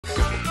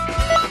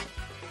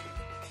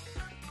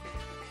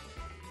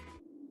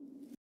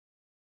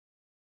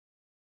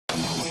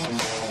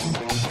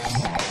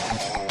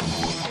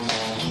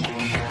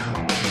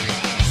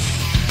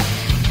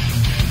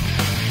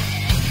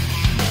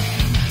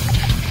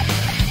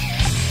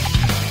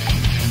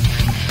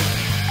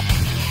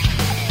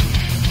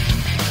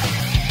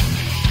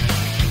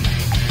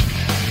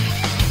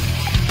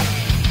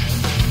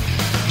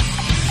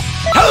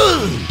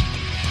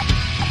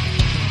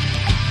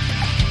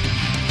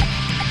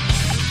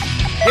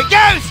Here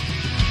goes!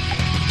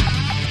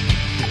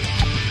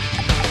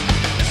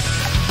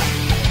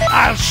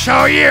 I'll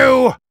show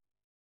you!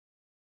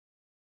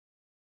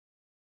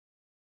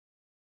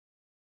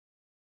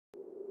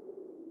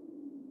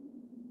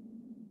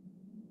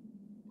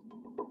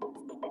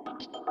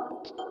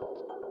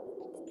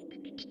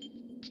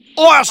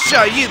 I'll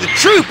show you the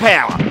true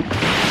power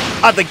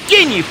of the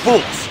Ginyu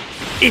Force.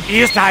 If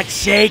you start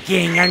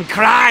shaking and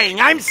crying,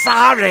 I'm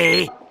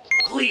sorry.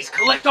 Please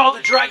collect all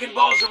the Dragon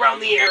Balls around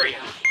the area.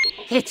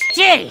 It's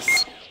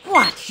Jace.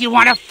 What, you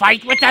want to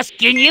fight with us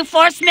Ginyu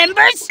Force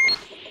members?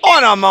 I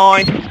don't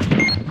mind,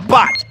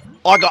 but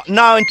I got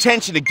no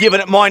intention of giving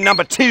it my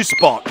number 2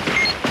 spot.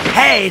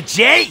 Hey,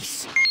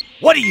 Jace!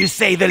 What do you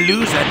say the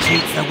loser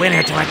treats the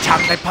winner to a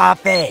chocolate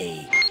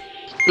parfait?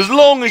 As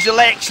long as you'll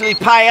actually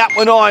pay up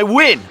when I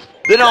win,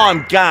 then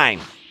I'm game.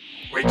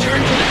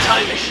 Return to the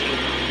time machine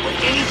with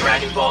any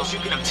Dragon Balls you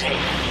can obtain.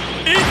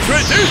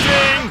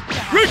 Introducing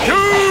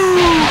Riku!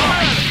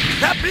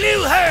 The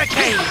Blue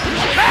Hurricane!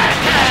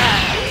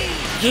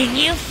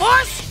 Ginyu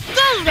Force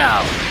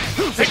Dildo!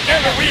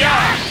 Together we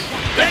are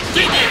the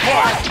Ginyu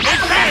Force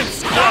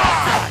Advance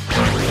Squad!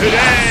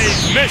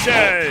 Today's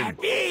mission!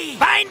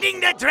 Finding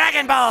the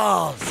Dragon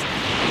Balls!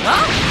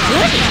 Oh,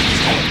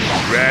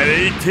 goody!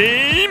 Ready,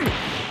 team?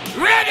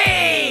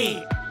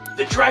 Ready!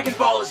 The Dragon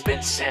Ball has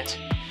been sent.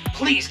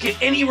 Please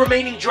get any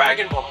remaining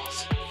Dragon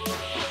Balls.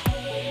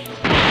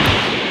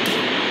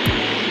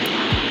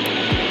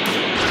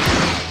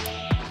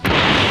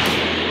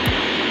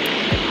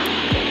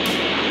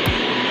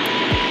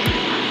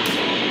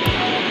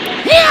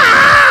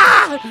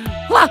 Yeah!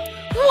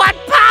 What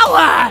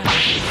power?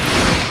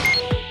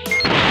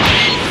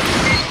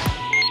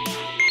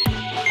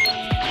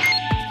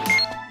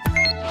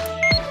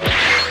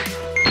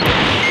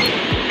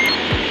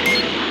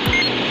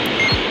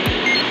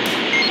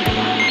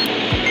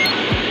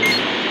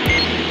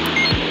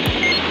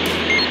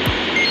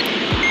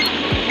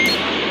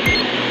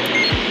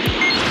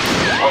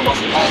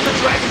 Almost all the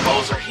Dragon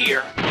Balls are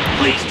here.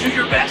 Please do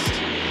your best.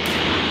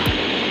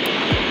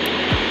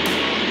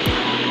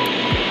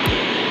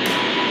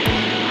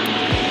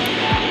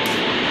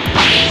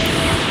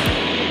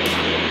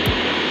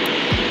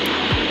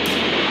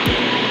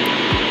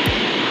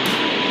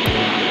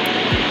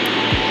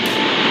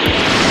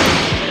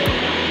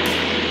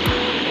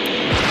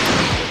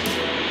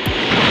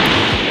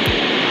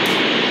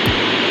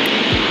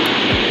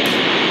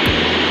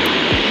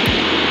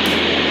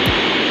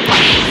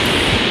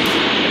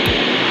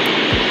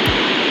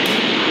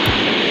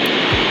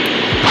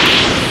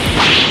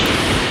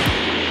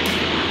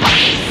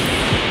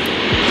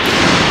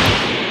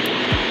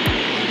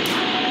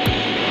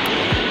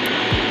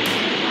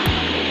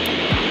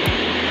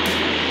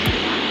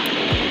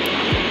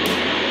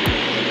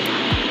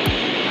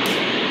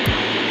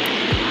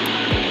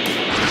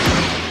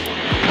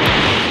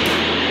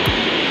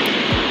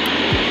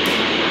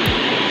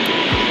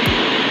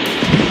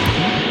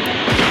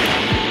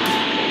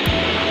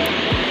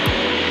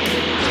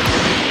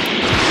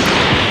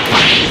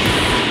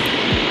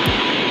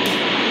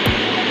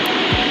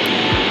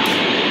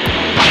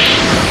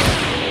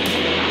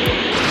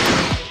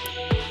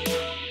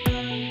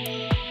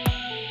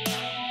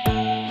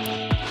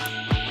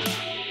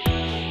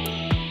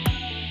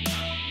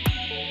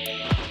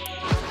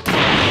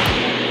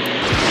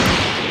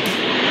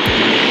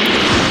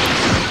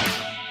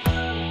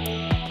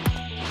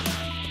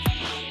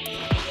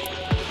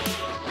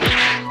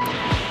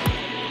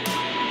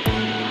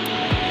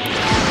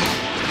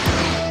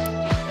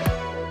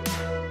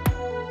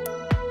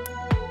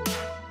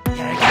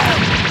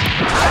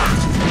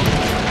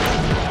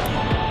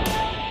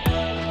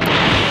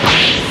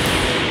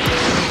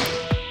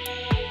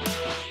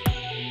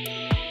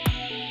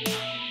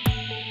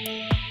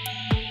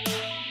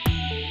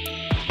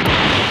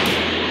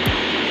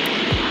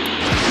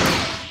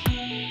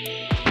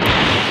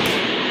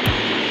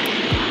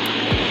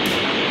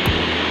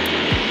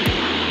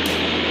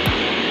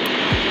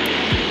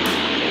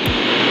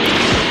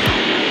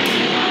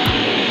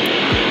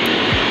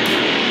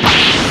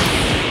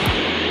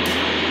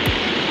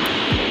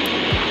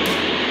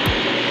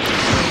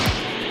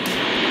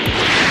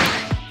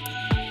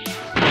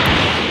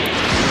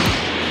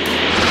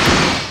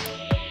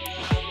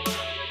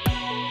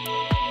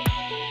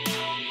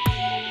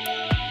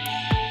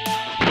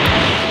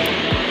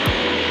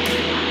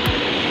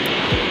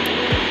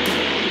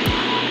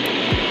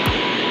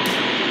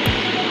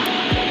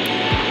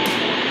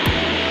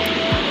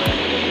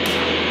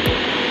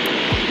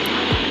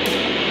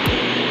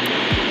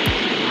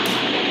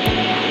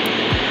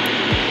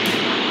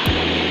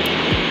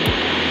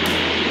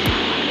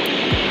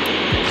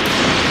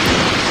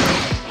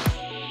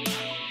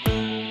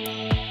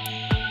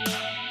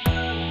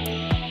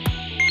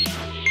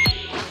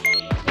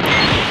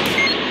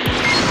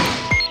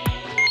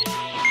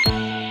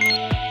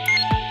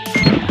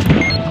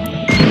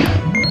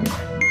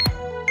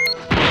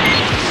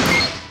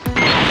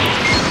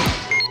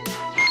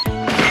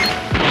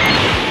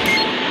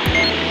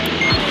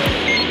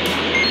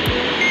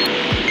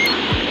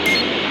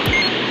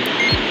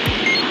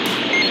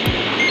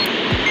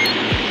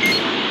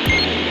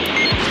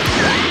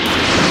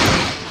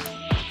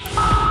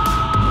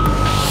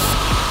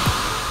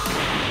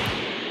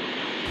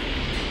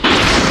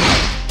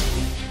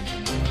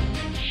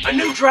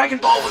 Dragon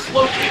Ball was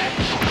located.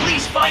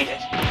 Please find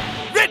it.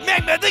 Red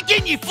Magma, the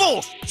Ginyu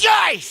Force!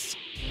 Jace!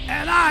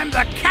 And I'm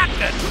the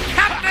captain,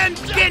 Captain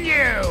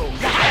Ginyu!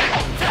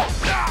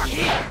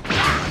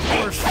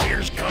 Force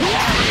fears come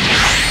on.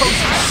 Supposed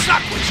to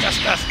suck with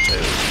just us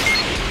two.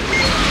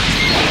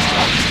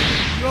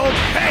 You'll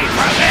pay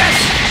for this!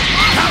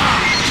 Come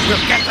on!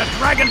 We'll get the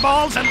Dragon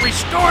Balls and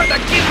restore the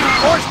Ginyu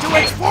Force to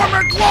its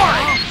former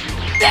glory!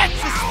 That's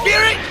the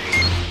spirit!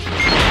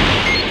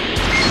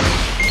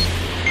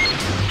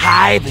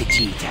 Hi,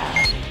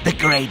 Vegeta. The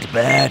great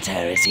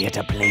Berta is here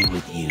to play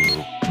with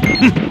you.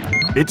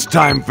 It's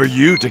time for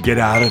you to get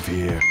out of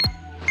here.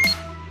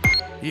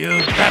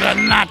 You'd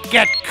better not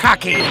get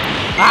cocky.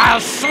 I'll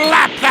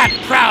slap that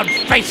proud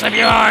face of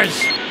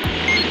yours!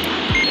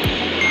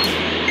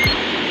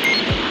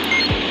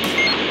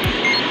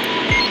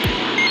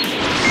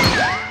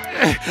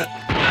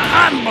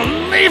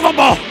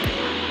 Unbelievable!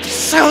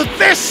 So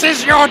this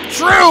is your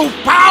true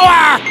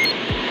power!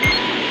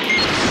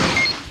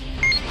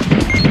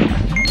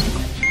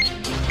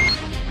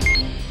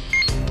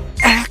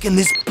 How can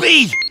this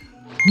be?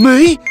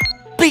 Me?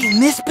 Beating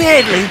this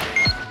badly?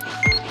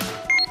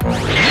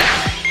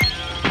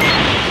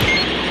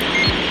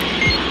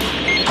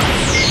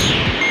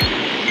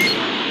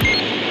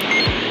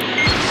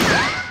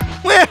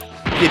 Well,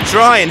 you're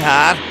trying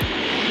hard.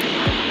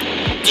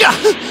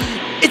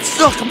 It's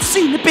like I'm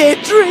seeing a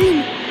bad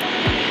dream.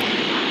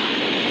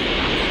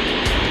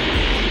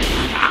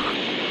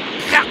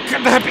 How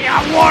could there be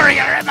a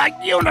warrior in the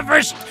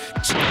universe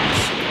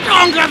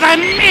stronger than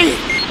me?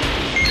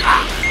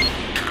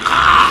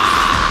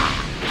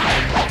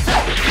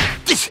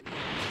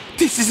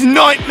 This is a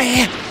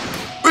nightmare.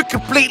 We're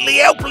completely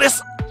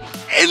helpless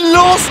and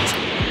lost.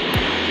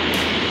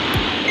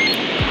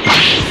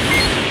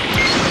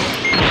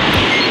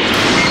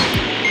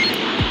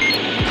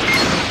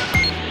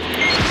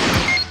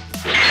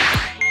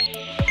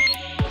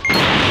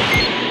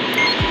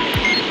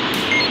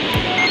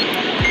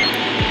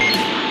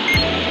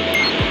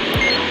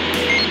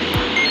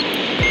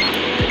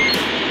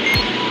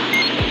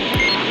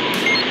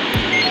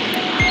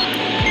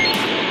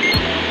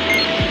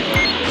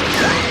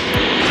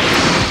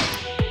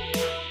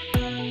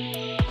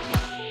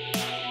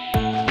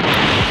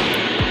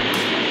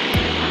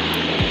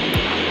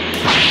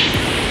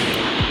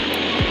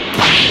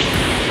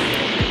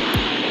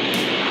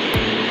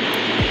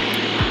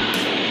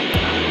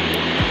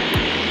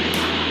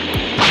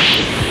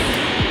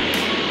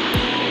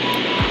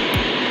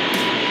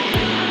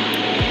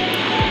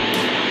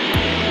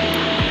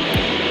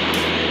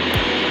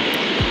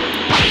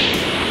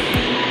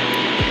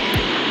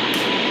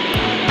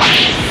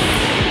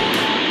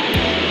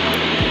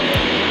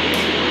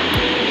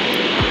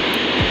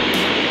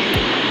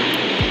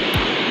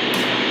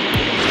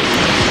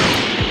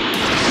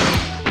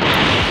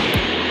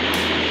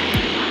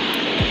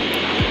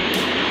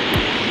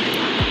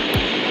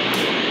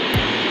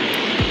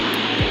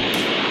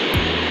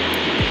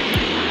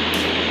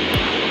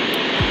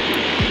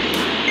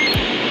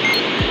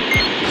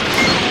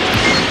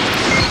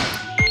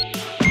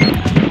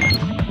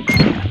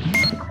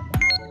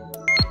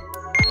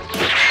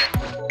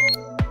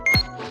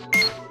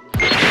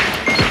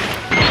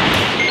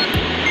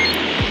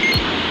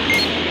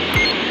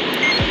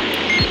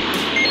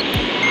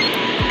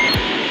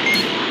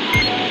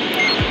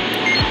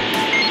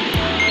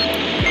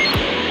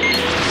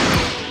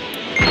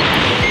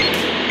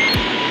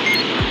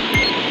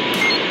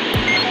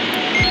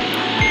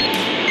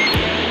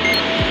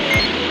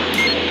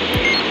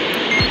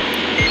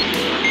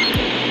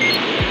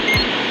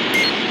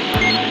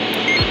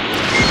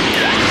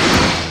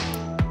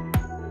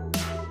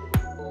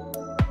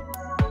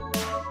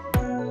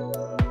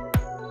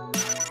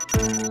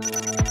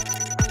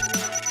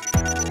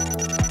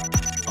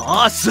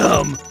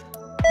 Awesome!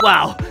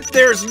 Wow,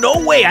 there's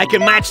no way I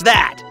can match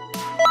that!